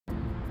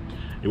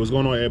Hey, what's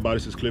going on, everybody?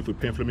 This is Cliff with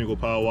Pink Flamingo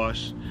Power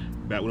Wash.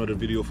 Back with another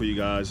video for you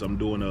guys. I'm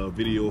doing a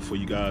video for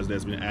you guys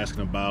that's been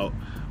asking about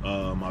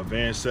my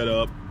van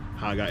setup,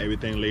 how I got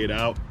everything laid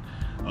out.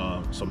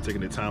 So I'm taking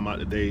the time out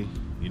today,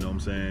 you know what I'm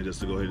saying, just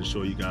to go ahead and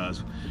show you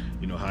guys,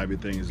 you know, how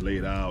everything is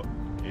laid out.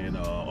 And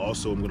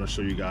also I'm gonna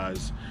show you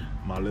guys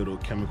my little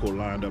chemical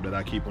lined up that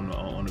I keep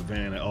on the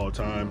van at all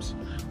times.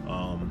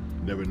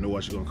 Never know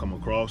what you're gonna come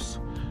across.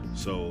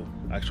 So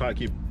I try to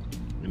keep,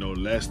 you know,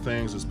 less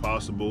things as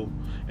possible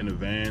in the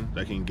van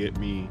that can get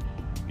me,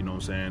 you know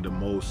what I'm saying, the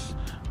most,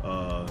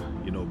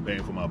 you know,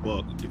 bang for my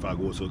buck. If I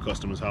go to a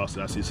customer's house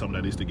and I see something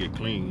that needs to get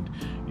cleaned,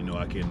 you know,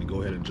 I can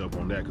go ahead and jump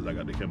on that because I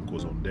got the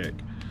chemicals on deck.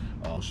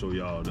 I'll show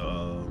y'all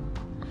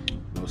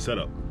the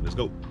setup. Let's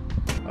go.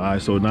 All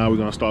right, so now we're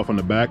gonna start from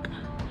the back.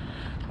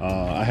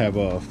 I have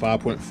a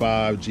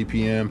 5.5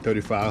 GPM,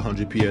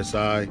 3500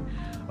 PSI,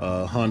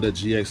 Honda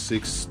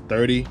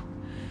GX630.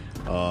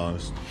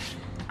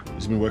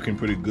 It's been working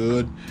pretty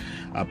good.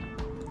 I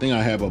think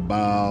I have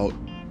about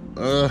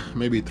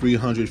maybe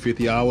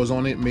 350 hours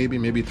on it,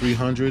 maybe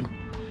 300.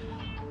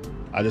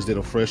 I just did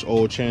a fresh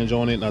oil change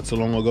on it not too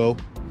long ago.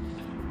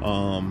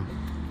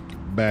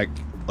 Back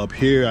up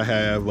here I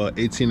have a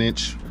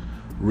 18-inch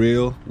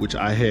reel which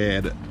I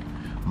had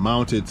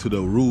mounted to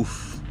the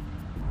roof.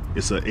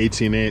 It's an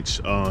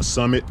 18-inch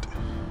Summit.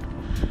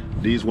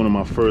 These one of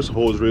my first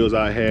hose reels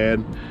I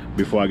had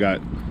before I got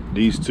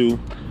these two.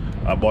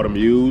 I bought them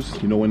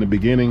used. You know, in the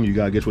beginning you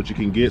gotta get what you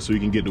can get so you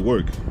can get to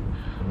work.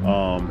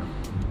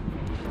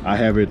 I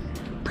have it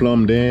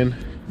plumbed in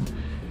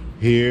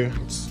here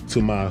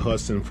to my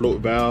Hudson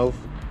float valve,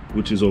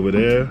 which is over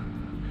there.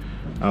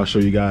 I'll show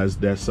you guys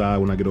that side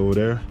when I get over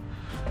there.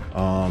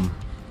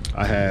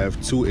 I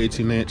have two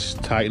 18-inch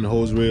Titan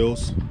hose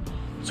reels,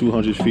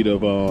 200 feet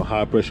of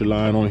high pressure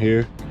line on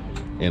here,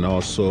 and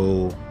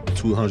also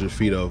 200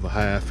 feet of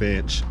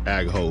half-inch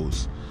ag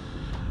hose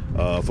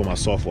for my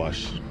soft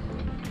wash.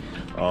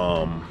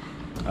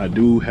 I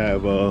do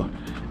have a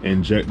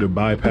injector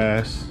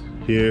bypass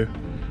here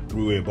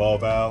through a ball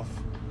valve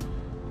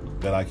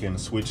that I can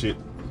switch it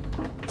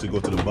to go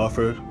to the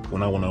buffer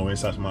when I want to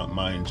rinse out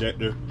my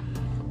injector.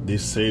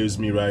 This saves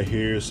me right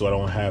here, so I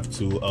don't have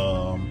to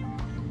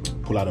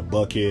pull out a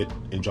bucket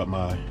and drop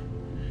my,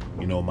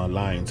 you know, my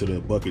line to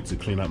the bucket to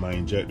clean out my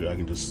injector. I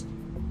can just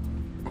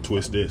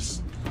twist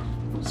this.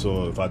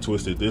 So if I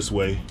twist it this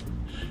way,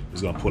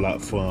 it's gonna pull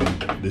out from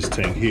this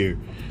tank here,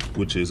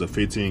 which is a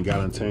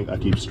 15-gallon tank. I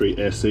keep straight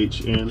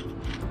SH in.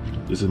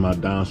 This is my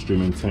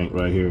downstreaming tank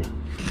right here.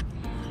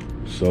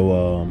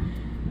 So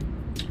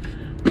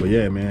but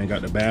yeah, man,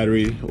 got the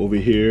battery over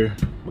here,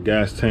 my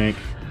gas tank.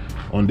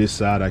 On this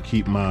side I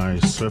keep my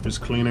surface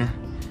cleaner,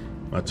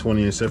 my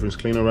 20-inch surface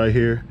cleaner right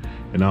here,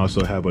 and I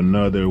also have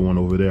another one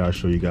over there. I'll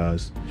show you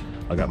guys.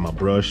 I got my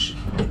brush,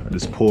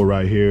 this pull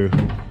right here.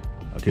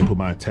 I can put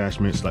my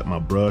attachments like my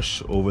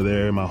brush over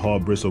there, my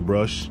hard bristle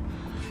brush.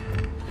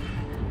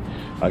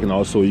 I can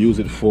also use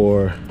it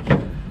for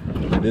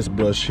this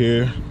brush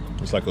here.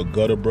 It's like a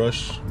gutter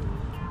brush.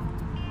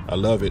 I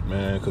love it,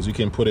 man, because you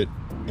can put it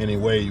any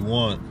way you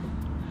want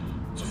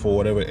for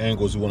whatever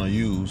angles you want to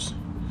use.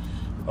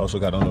 I also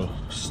got a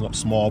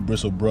small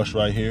bristle brush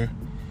right here.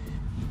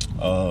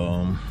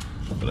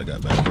 What I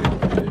got back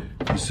here?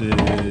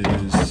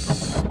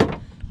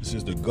 This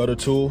is the gutter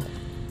tool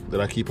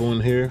that I keep on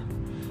here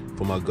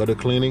for my gutter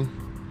cleaning.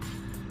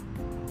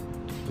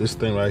 This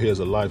thing right here is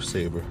a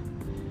lifesaver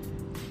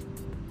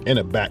and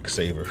a back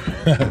saver.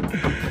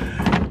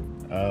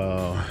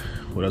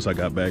 What else I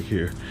got back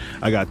here?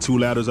 I got two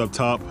ladders up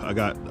top. I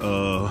got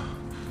a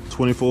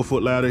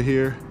 24-foot ladder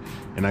here,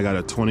 and I got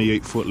a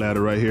 28-foot ladder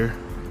right here.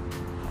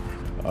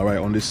 All right,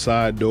 on this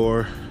side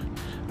door,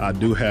 I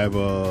do have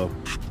a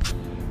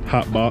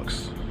hot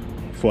box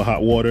for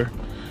hot water.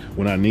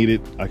 When I need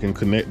it, I can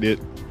connect it.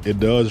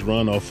 It does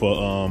run off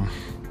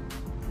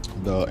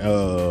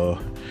the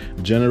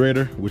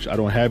generator, which I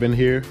don't have in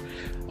here.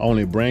 I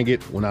only bring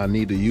it when I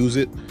need to use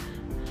it.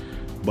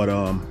 But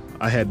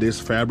I had this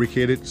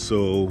fabricated,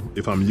 so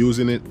if I'm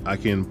using it, I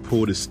can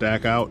pull the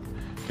stack out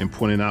and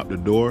point it out the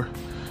door,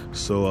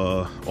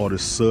 so all the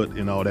soot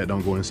and all that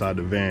don't go inside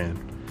the van.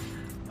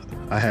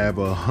 I have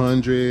a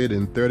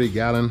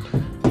 130-gallon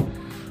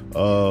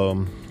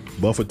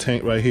buffer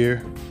tank right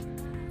here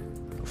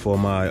for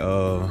my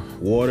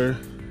water.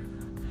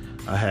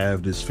 I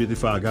have this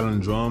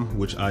 55-gallon drum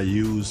which I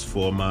use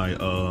for my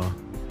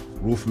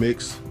roof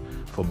mix,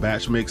 for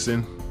batch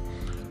mixing.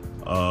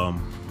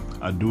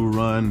 I do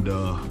run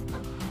the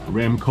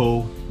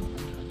Remco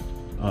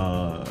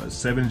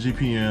 7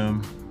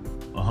 GPM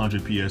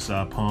 100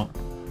 PSI pump.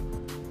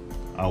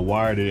 I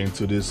wired it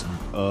into this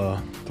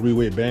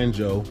three-way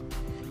banjo,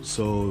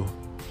 so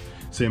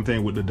same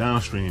thing with the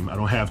downstream. I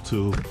don't have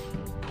to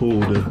pull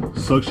the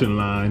suction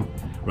line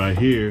right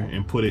here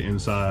and put it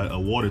inside a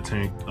water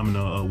tank,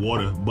 a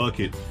water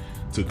bucket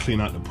to clean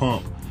out the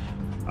pump.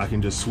 I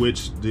can just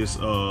switch this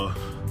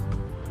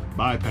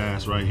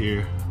bypass right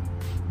here,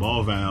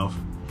 ball valve.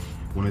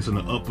 When it's in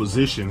the up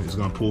position, it's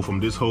gonna pull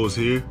from this hose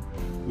here,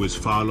 which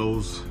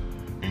follows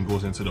and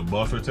goes into the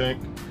buffer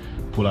tank.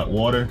 pull out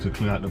water to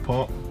clean out the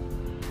pump.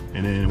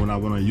 And then when I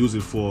want to use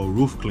it for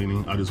roof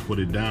cleaning, I just put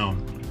it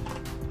down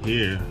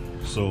here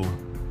so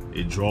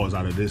it draws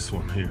out of this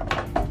one here.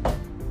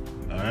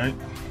 All right,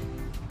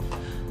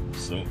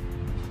 so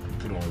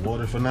put on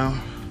water for now.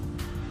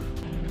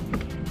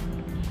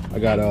 I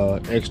got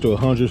an extra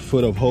 100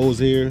 foot of hose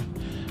here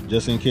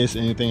just in case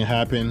anything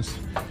happens.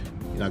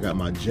 And I got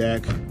my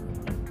jack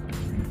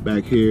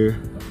back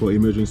here for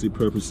emergency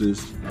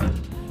purposes.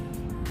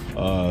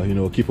 You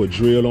know, keep a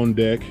drill on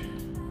deck.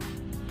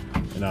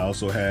 And I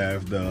also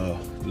have the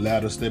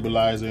ladder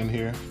stabilizer in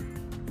here.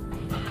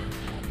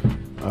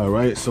 All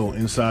right, so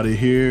inside of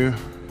here,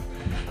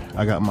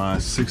 I got my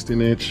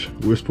 16-inch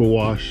whisper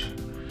wash,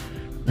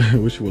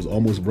 which was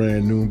almost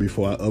brand new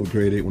before I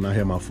upgraded when I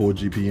had my 4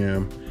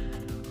 GPM.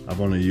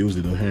 I've only used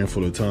it a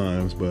handful of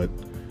times, but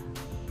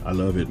I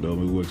love it though.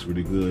 It works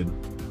really good.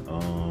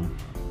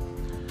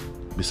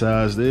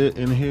 Besides that,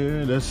 in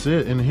here, that's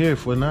it in here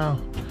for now.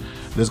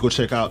 Let's go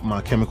check out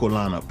my chemical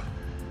lineup.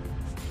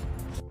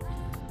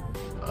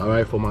 All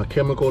right, for my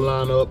chemical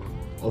lineup,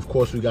 of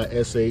course, we got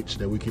SH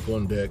that we keep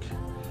on deck.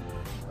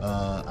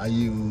 I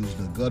use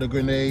the gutter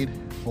grenade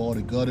for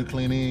the gutter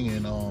cleaning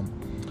and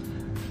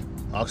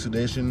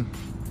oxidation,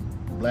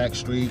 black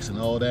streaks and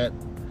all that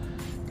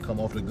come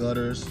off the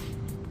gutters.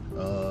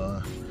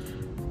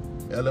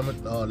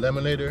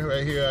 Laminator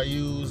right here I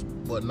use,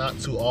 but not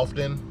too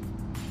often.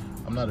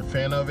 I'm not a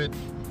fan of it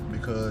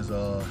because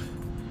it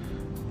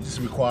just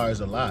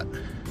requires a lot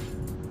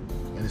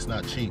and it's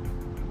not cheap.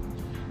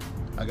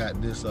 I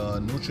got this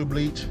neutral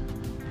bleach.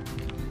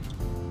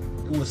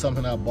 It was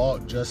something I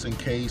bought just in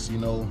case, you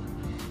know,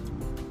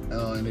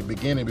 in the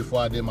beginning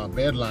before I did my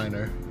bed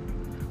liner,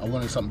 I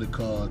wanted something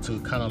to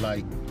kind of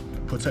like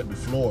protect the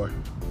floor.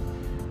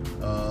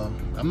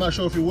 I'm not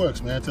sure if it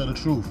works, man, tell the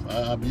truth.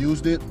 I've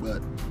used it,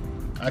 but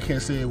I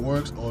can't say it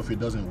works or if it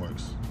doesn't work.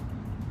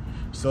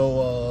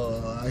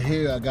 So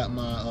here I got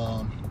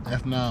my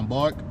F9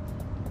 bark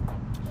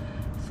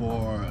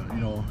for, you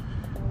know,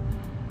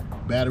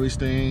 battery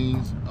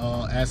stains,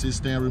 acid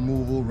stain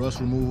removal,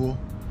 rust removal.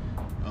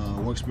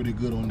 Works pretty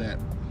good on that.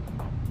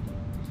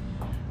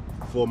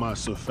 For my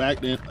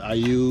surfactant, I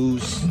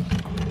use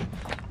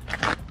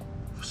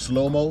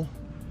Slow-Mo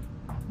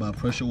by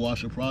Pressure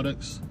Washer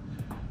Products.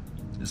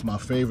 It's my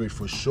favorite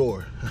for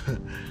sure.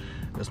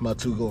 That's my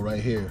to-go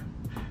right here.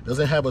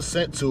 Doesn't have a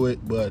scent to it,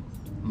 but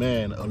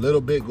man, a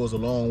little bit goes a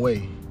long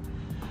way.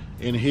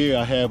 In here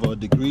I have a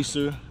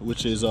degreaser,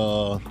 which is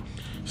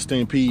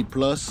Stampede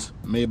Plus,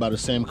 made by the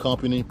same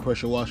company,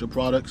 Pressure Washer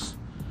Products.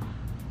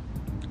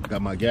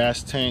 Got my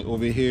gas tank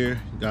over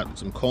here, got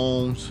some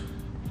combs,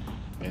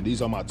 and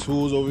these are my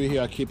tools over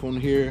here I keep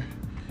on here.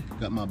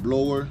 Got my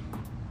blower,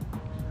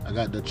 I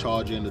got the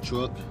charger in the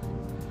truck,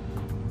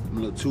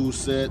 my little tool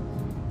set,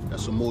 got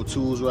some more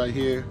tools right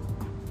here,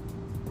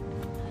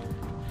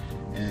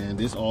 and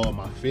this all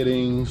my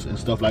fittings and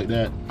stuff like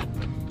that.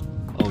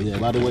 Oh yeah,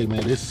 by the way,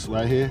 man, this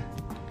right here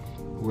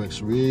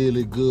works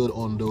really good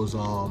on those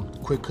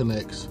quick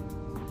connects.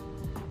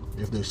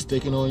 If they're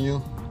sticking on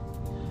you,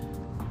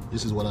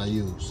 this is what I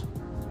use.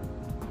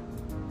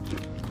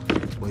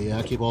 But yeah,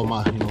 I keep all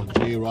my, you know,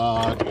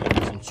 J-rod,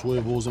 some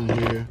swivels in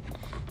here.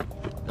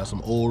 Got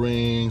some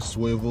O-rings,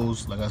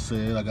 swivels. Like I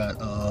said, I got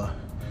a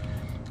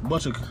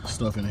bunch of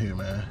stuff in here,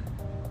 man.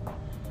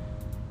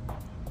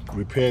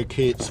 Repair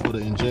kits for the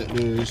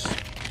injectors,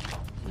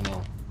 you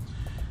know,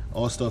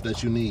 all stuff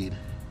that you need.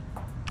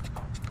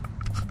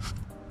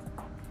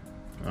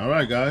 All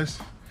right, guys.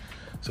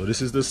 So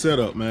this is the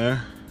setup, man.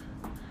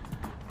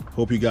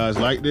 Hope you guys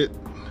liked it.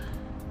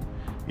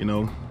 You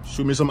know,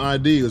 shoot me some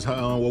ideas.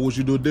 What would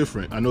you do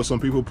different? I know some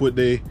people put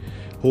their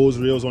hose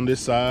reels on this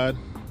side.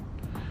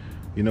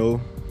 You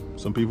know,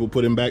 some people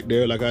put them back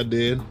there like I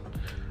did.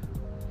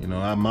 You know,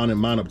 I mounted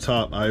mine up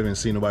top. I haven't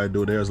seen nobody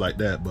do theirs like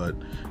that, but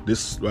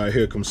this right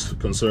here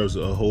conserves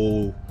a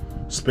whole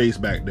space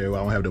back there where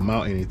I don't have to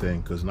mount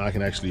anything, because now I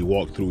can actually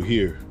walk through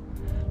here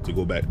to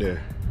go back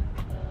there.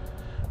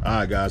 All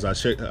right, guys, I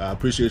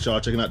appreciate y'all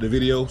checking out the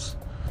videos.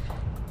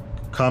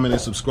 Comment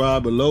and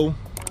subscribe below,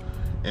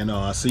 and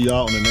I'll see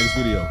y'all on the next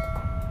video.